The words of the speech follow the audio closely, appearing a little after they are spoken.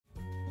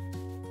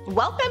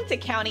Welcome to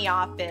County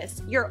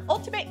Office, your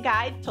ultimate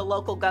guide to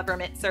local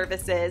government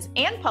services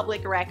and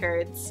public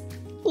records.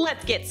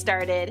 Let's get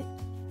started.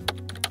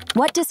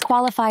 What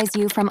disqualifies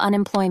you from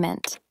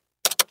unemployment?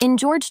 In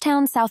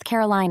Georgetown, South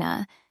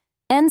Carolina,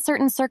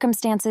 certain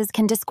circumstances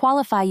can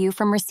disqualify you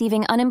from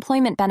receiving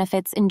unemployment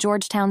benefits in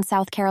Georgetown,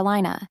 South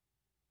Carolina.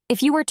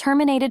 If you were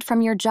terminated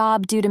from your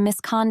job due to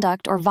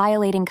misconduct or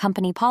violating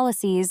company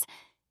policies,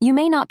 you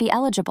may not be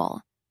eligible.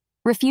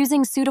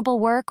 Refusing suitable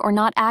work or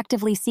not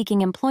actively seeking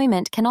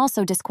employment can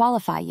also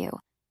disqualify you.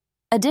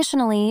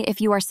 Additionally,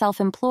 if you are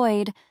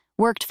self-employed,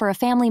 worked for a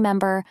family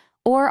member,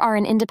 or are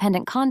an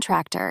independent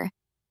contractor,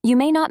 you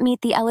may not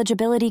meet the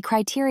eligibility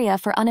criteria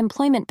for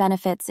unemployment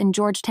benefits in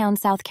Georgetown,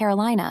 South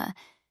Carolina.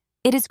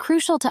 It is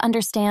crucial to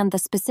understand the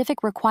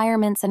specific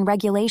requirements and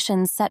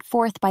regulations set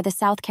forth by the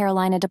South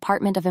Carolina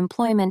Department of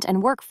Employment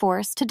and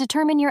Workforce to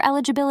determine your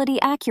eligibility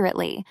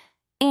accurately.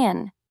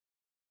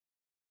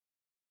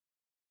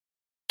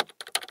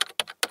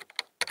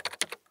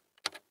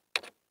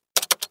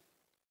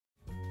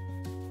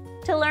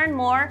 To learn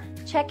more,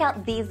 check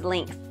out these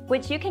links,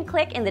 which you can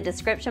click in the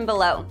description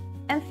below.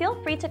 And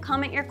feel free to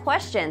comment your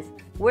questions.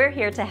 We're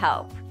here to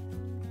help.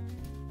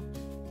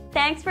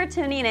 Thanks for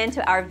tuning in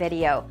to our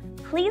video.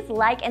 Please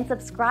like and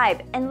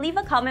subscribe and leave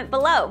a comment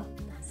below.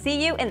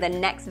 See you in the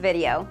next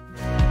video.